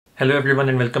Hello everyone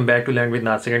and welcome back to Learn with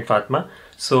Nasir and Fatima.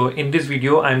 So in this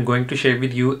video, I'm going to share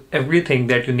with you everything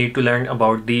that you need to learn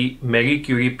about the Marie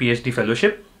Curie PhD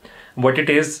fellowship, what it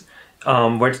is,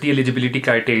 what's the eligibility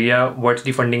criteria, what's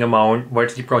the funding amount,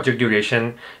 what's the project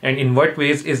duration, and in what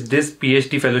ways is this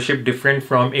PhD fellowship different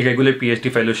from a regular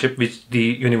PhD fellowship which the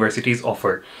universities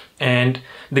offer. And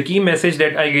the key message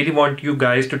that I really want you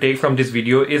guys to take from this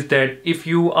video is that if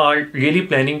you are really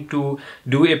planning to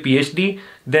do a PhD,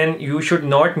 then you should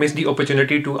not miss the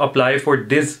opportunity to apply for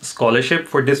this scholarship,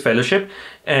 for this fellowship,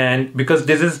 and because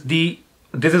this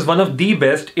is one of the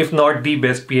best, if not the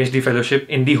best PhD fellowship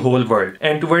in the whole world.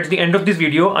 And towards the end of this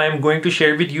video, I am going to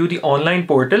share with you the online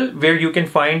portal where you can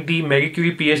find the Marie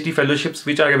Curie PhD fellowships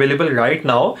which are available right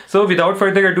now. So without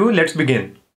further ado, let's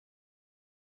begin.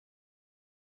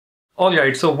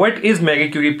 Alright, so what is Marie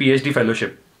Curie PhD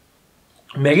fellowship?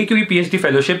 Marie Curie PhD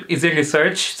fellowship is a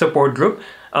research support group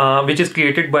which is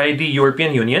created by the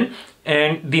European Union.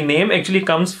 And the name actually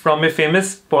comes from a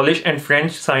famous Polish and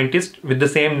French scientist with the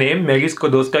same name, Marie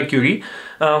Curie,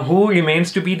 who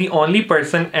remains to be the only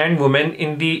person and woman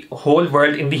in the whole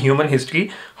world in the human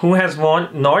history who has won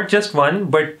not just one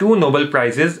but two Nobel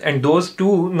Prizes, and those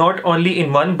two not only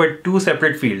in one but two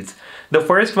separate fields. The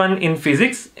first one in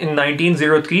physics in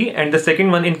 1903 and the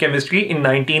second one in chemistry in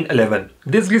 1911.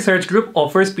 This research group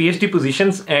offers PhD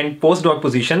positions and postdoc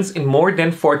positions in more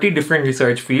than 40 different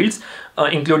research fields,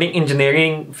 including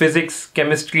engineering, physics,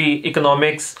 chemistry,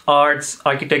 economics, arts,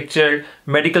 architecture,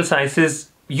 medical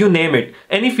sciences, you name it.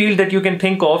 Any field that you can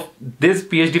think of, this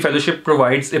PhD fellowship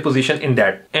provides a position in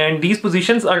that. And these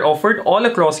positions are offered all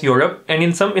across Europe and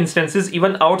in some instances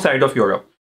even outside of Europe.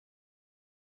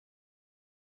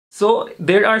 So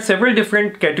there are several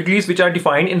different categories which are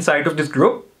defined inside of this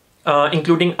group,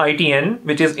 including ITN,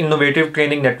 which is Innovative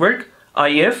Training Network,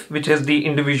 IF, which is the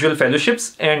Individual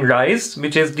Fellowships, and RISE,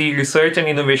 which is the Research and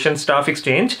Innovation Staff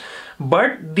Exchange.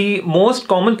 But the most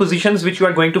common positions which you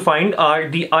are going to find are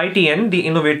the ITN, the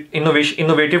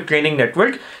Innovative Training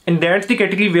Network, and that's the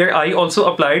category where I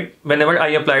also applied whenever I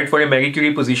applied for a Marie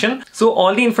Curie position. So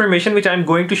all the information which I'm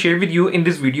going to share with you in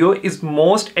this video is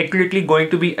most accurately going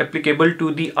to be applicable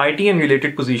to the ITN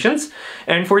related positions.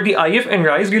 And for the IF and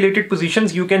RISE related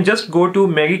positions, you can just go to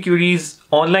Marie Curie's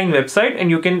online website and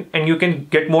you can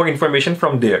get more information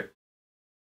from there.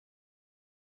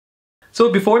 So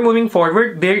before moving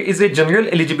forward, there is a general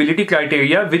eligibility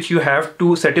criteria which you have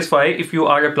to satisfy if you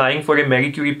are applying for a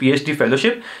Marie Curie PhD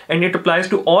fellowship, and it applies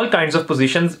to all kinds of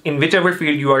positions in whichever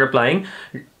field you are applying,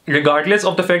 regardless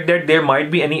of the fact that there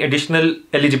might be any additional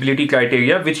eligibility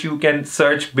criteria which you can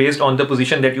search based on the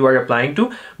position that you are applying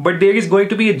to. But there is going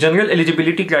to be a general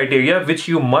eligibility criteria which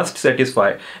you must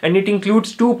satisfy, and it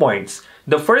includes 2 points.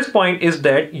 The first point is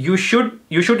that you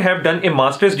should have done a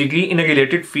master's degree in a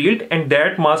related field, and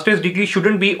that master's degree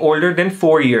shouldn't be older than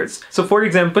 4 years. So for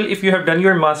example, if you have done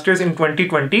your master's in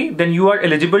 2020, then you are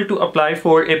eligible to apply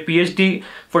for a PhD,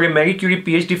 for a Marie Curie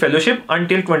PhD fellowship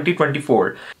until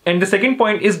 2024. And the second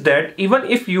point is that even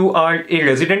if you are a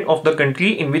resident of the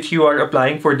country in which you are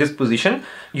applying for this position,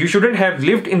 you shouldn't have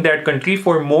lived in that country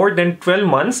for more than 12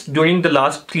 months during the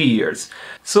last 3 years.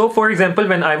 So for example,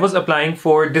 when I was applying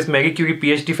for this Marie Curie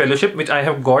PhD fellowship, which I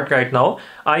have got right now,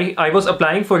 I was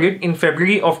applying for it in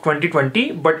February of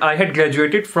 2020, but I had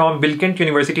graduated from Bilkent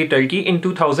University, Turkey in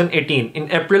 2018,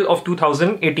 in April of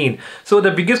 2018. So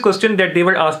the biggest question that they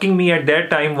were asking me at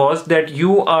that time was that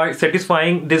you are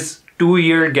satisfying this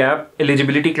 2-year gap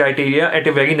eligibility criteria at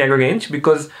a very narrow range,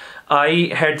 because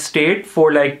I had stayed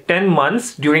for like 10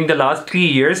 months during the last 3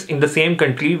 years in the same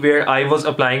country where I was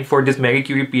applying for this Marie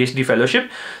Curie PhD fellowship.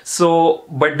 So,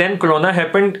 but then Corona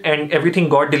happened and everything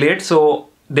got delayed, so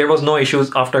there was no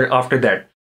issues after that.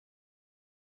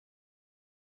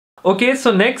 Okay,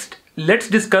 so next, let's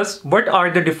discuss what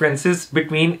are the differences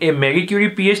between a Marie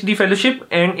Curie PhD fellowship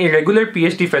and a regular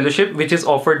PhD fellowship which is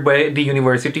offered by the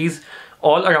universities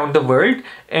all around the world,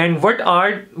 and what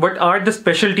are the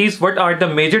specialties, what are the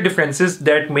major differences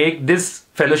that make this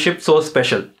fellowship so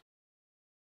special.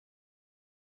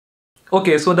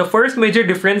 Okay, so the first major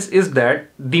difference is that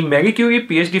the Marie Curie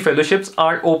PhD fellowships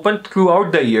are open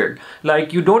throughout the year.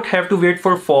 Like, you don't have to wait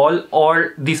for fall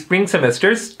or the spring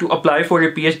semesters to apply for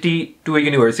a PhD to a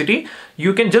university.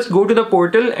 You can just go to the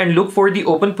portal and look for the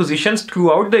open positions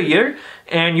throughout the year,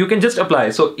 and you can just apply.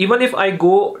 So even if I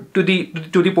go to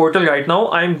the portal right now,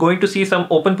 I'm going to see some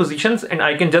open positions and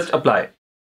I can just apply.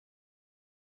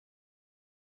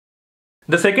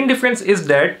 The second difference is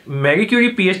that Marie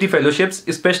Curie PhD fellowships,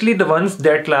 especially the ones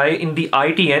that lie in the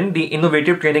ITN, the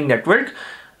Innovative Training Network,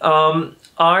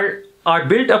 are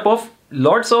built up of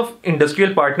lots of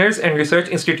industrial partners and research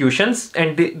institutions,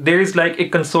 and there is like a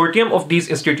consortium of these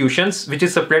institutions which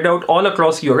is spread out all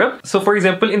across Europe. So for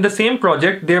example, in the same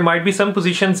project, there might be some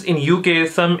positions in UK,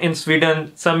 some in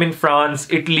Sweden, some in France,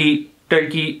 Italy,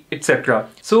 Turkey, etc.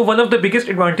 So one of the biggest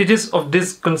advantages of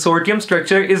this consortium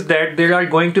structure is that there are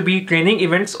going to be training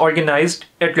events organized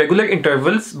at regular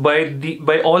intervals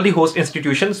by all the host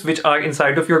institutions which are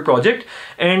inside of your project,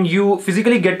 and you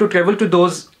physically get to travel to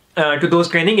those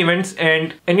training events,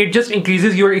 and it just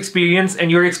increases your experience and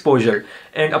your exposure.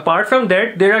 And apart from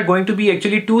that, there are going to be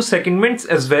actually 2 secondments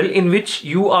as well in which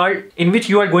you are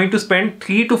going to spend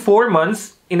 3 to 4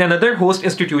 months in another host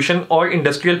institution or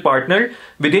industrial partner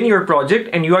within your project,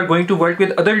 and you are going to work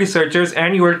with other researchers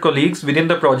and your colleagues within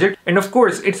the project. And of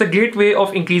course, it's a great way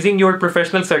of increasing your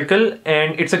professional circle,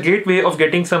 and it's a great way of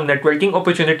getting some networking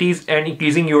opportunities and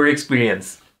increasing your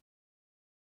experience.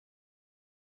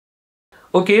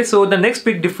 Okay, so the next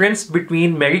big difference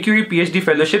between Marie Curie PhD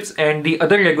fellowships and the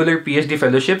other regular PhD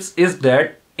fellowships is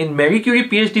that in Marie Curie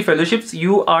PhD fellowships,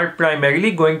 you are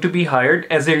primarily going to be hired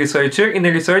as a researcher in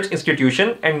a research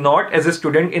institution and not as a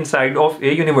student inside of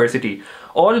a university.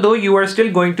 Although you are still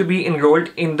going to be enrolled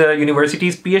in the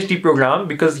university's PhD program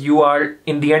because you are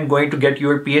in the end going to get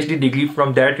your PhD degree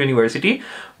from that university.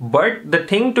 But the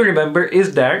thing to remember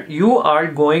is that you are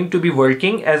going to be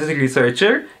working as a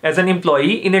researcher, as an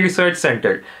employee in a research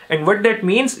center. And what that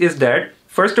means is that,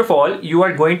 first of all, you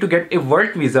are going to get a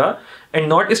work visa and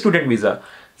not a student visa.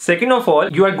 Second of all,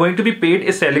 you are going to be paid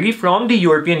a salary from the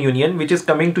European Union, which is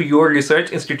coming to your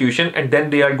research institution, and then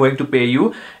they are going to pay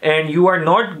you, and you are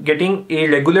not getting a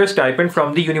regular stipend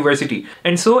from the university.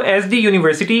 And so as the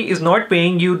university is not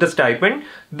paying you the stipend,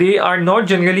 they are not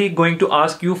generally going to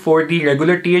ask you for the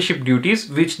regular TA-ship duties,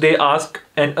 which they ask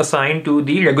and assign to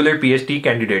the regular PhD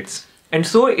candidates. And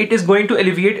so it is going to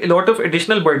alleviate a lot of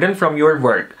additional burden from your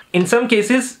work. In some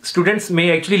cases, students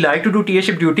may actually like to do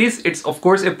TA-ship duties. It's of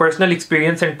course a personal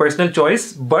experience and personal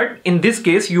choice, but in this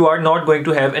case, you are not going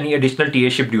to have any additional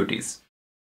TA-ship duties.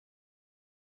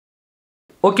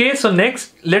 Okay, so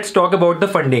next, let's talk about the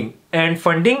funding. And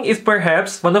funding is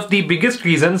perhaps one of the biggest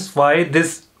reasons why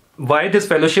this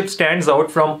fellowship stands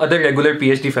out from other regular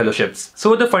PhD fellowships.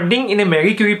 So the funding in a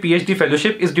Marie Curie PhD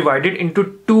fellowship is divided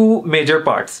into 2 major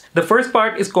parts. The first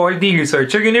part is called the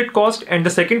researcher unit cost, and the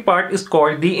second part is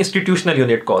called the institutional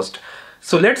unit cost.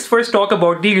 So let's first talk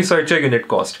about the researcher unit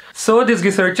cost. So this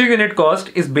researcher unit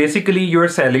cost is basically your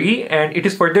salary, and it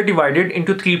is further divided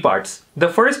into 3 parts. The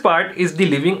first part is the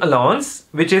living allowance,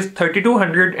 which is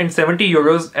 3,270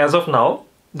 euros as of now.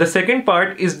 The second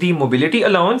part is the mobility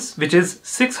allowance, which is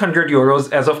 600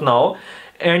 euros as of now.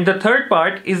 And the third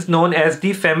part is known as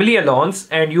the family allowance,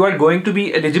 and you are going to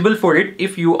be eligible for it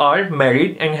if you are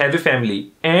married and have a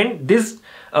family. And this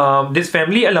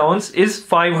family allowance is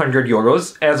 500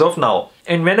 euros as of now.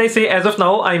 And when I say as of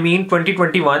now, I mean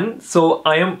 2021. So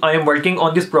I am working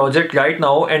on this project right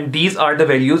now, and these are the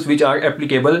values which are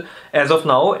applicable as of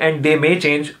now, and they may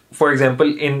change, for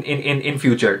example, in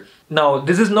future. Now,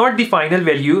 this is not the final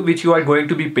value which you are going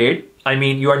to be paid. I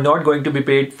mean, you are not going to be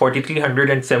paid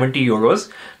 4,370 euros.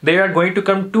 There are going to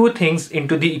come 2 things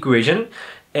into the equation.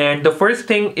 And the first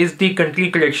thing is the country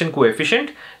correction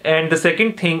coefficient. And the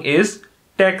second thing is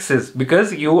taxes,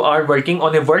 because you are working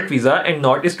on a work visa and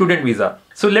not a student visa.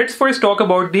 So let's first talk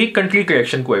about the country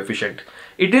correction coefficient.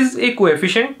 It is a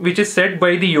coefficient which is set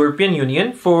by the European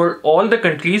Union for all the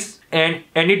countries, and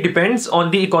it depends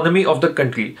on the economy of the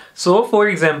country. So for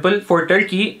example, for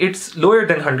Turkey, it's lower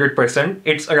than 100%,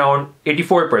 it's around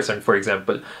 84% for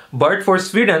example. But for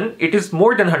Sweden, it is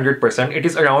more than 100%, it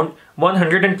is around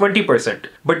 120%.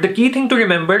 But the key thing to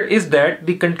remember is that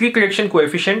the country correction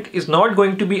coefficient is not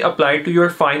going to be applied to your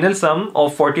final sum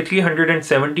of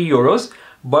 4,370 euros,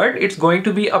 but it's going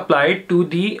to be applied to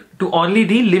only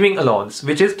the living allowance,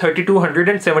 which is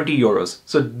 3,270 euros.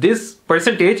 So this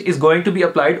percentage is going to be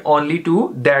applied only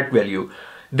to that value.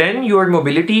 Then your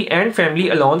mobility and family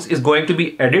allowance is going to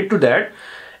be added to that,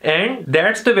 and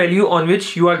that's the value on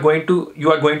which you are going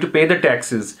to pay the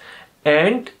taxes.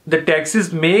 And the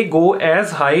taxes may go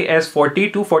as high as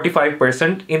 40 to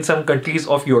 45% in some countries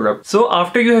of Europe. So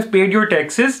after you have paid your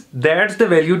taxes, that's the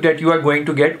value that you are going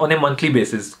to get on a monthly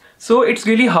basis. So it's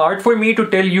really hard for me to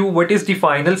tell you what is the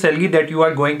final salary that you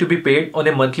are going to be paid on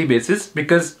a monthly basis,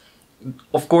 because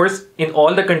of course in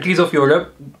all the countries of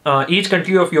Europe, each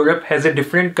country of Europe has a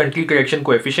different country correction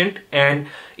coefficient, and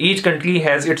each country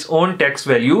has its own tax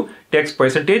value, tax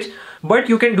percentage. But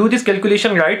you can do this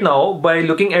calculation right now by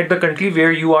looking at the country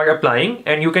where you are applying,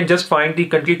 and you can just find the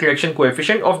country correction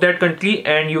coefficient of that country,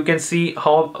 and you can see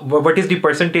what is the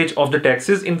percentage of the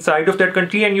taxes inside of that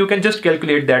country, and you can just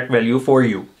calculate that value for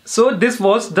you. So this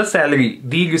was the salary,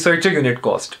 the researcher unit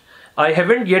cost. I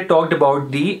haven't yet talked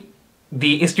about the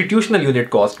institutional unit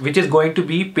cost, which is going to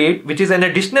be paid, which is an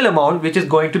additional amount which is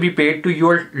going to be paid to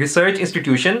your research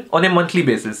institution on a monthly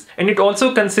basis. And it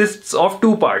also consists of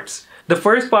two parts. The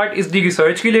first part is the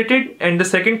research related and the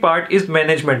second part is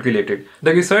management related.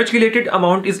 The research related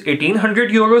amount is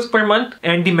 1800 euros per month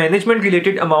and the management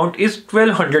related amount is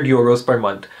 1200 euros per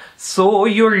month. So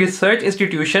your research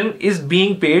institution is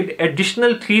being paid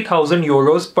additional 3000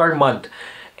 euros per month.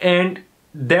 And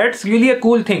that's really a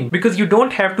cool thing because you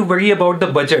don't have to worry about the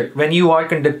budget when you are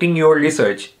conducting your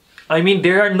research. I mean,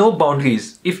 there are no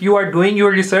boundaries. If you are doing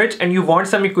your research and you want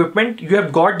some equipment, you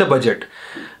have got the budget,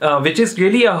 which is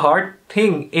really a hard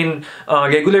thing in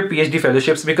regular PhD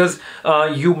fellowships because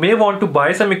you may want to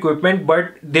buy some equipment,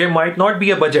 but there might not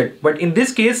be a budget. But in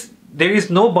this case, there is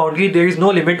no boundary, there is no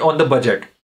limit on the budget.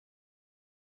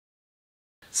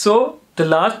 So the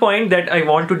last point that I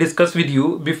want to discuss with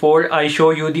you before I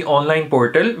show you the online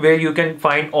portal where you can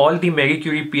find all the Marie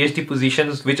Curie PhD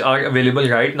positions which are available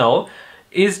right now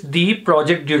is the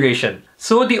project duration.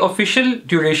 So the official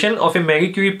duration of a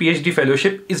Marie Curie PhD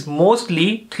fellowship is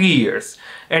mostly 3 years.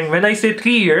 And when I say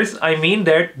 3 years, I mean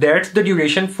that that's the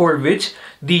duration for which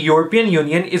the European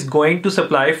Union is going to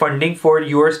supply funding for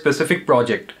your specific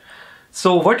project.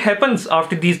 So what happens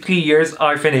after these 3 years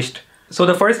are finished? So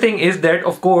the first thing is that,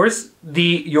 of course,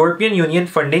 the European Union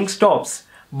funding stops.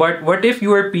 But what if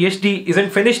your PhD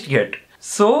isn't finished yet?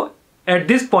 So at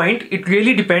this point, it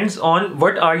really depends on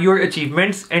what are your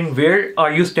achievements and where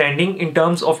are you standing in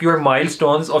terms of your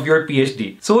milestones of your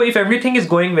PhD. So if everything is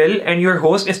going well and your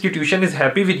host institution is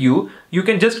happy with you, you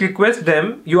can just request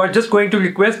them, you are just going to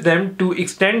request them to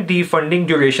extend the funding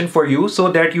duration for you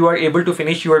so that you are able to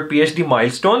finish your PhD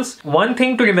milestones. One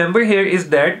thing to remember here is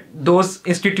that those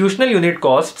institutional unit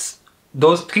costs,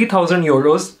 those 3000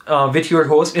 euros which your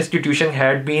host institution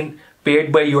had been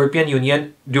paid by European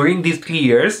Union during these 3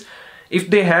 years, if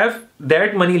they have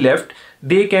that money left,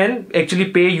 they can actually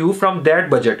pay you from that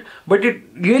budget. But it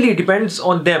really depends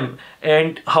on them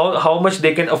and how much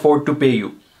they can afford to pay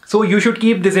you. So you should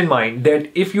keep this in mind that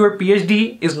if your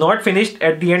PhD is not finished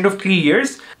at the end of 3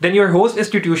 years, then your host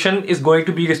institution is going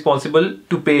to be responsible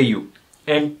to pay you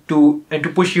and to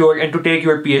push and to take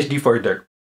your PhD further.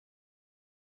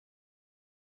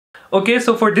 Okay,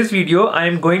 so for this video, I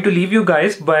am going to leave you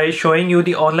guys by showing you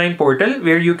the online portal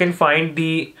where you can find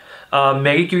the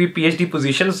Marie Curie PhD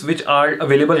positions which are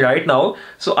available right now.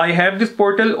 So I have this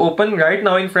portal open right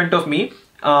now in front of me.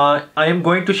 I am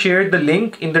going to share the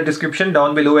link in the description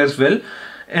down below as well.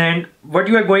 And what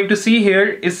you are going to see here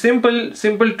is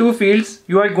simple two fields.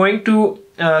 You are going to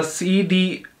see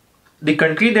the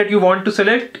country that you want to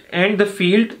select and the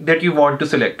field that you want to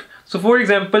select. So for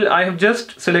example, I have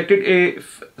just selected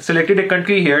a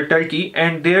country here, Turkey,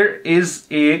 and there is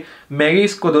a Marie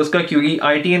Curie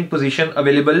ITN position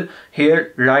available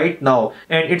here right now,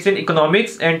 and it's in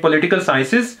economics and political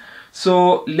sciences.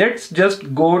 So let's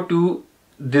just go to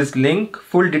this link,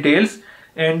 full details,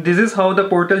 and this is how the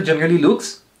portal generally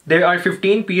looks. There are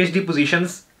 15 PhD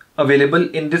positions available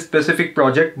in this specific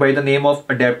project by the name of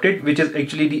Adapted, which is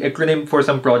actually the acronym for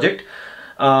some project.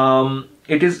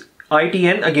 It is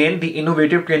ITN, again, the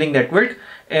Innovative Training Network,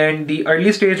 and the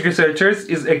early stage researchers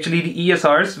is actually the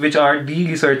ESRs, which are the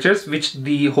researchers which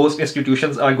the host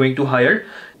institutions are going to hire.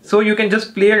 So you can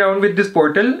just play around with this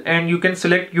portal and you can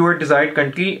select your desired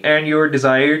country and your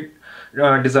desired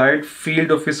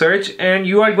field of research, and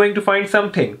you are going to find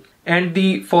something. And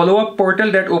the follow-up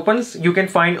portal that opens, you can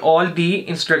find all the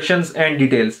instructions and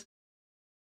details.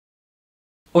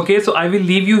 Okay, so I will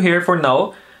leave you here for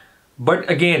now, but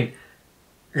again,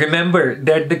 remember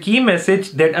that the key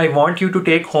message that I want you to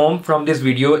take home from this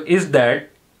video is that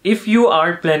if you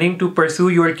are planning to pursue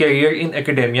your career in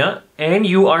academia and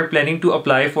you are planning to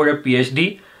apply for a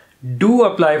PhD, do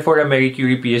apply for a Marie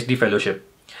Curie PhD fellowship.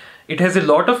 It has a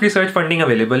lot of research funding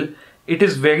available, it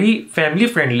is very family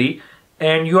friendly,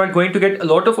 and you are going to get a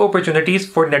lot of opportunities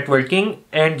for networking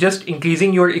and just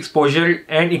increasing your exposure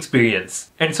and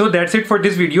experience. And so that's it for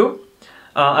this video.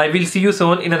 I will see you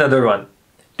soon in another one.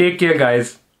 Take care,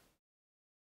 guys.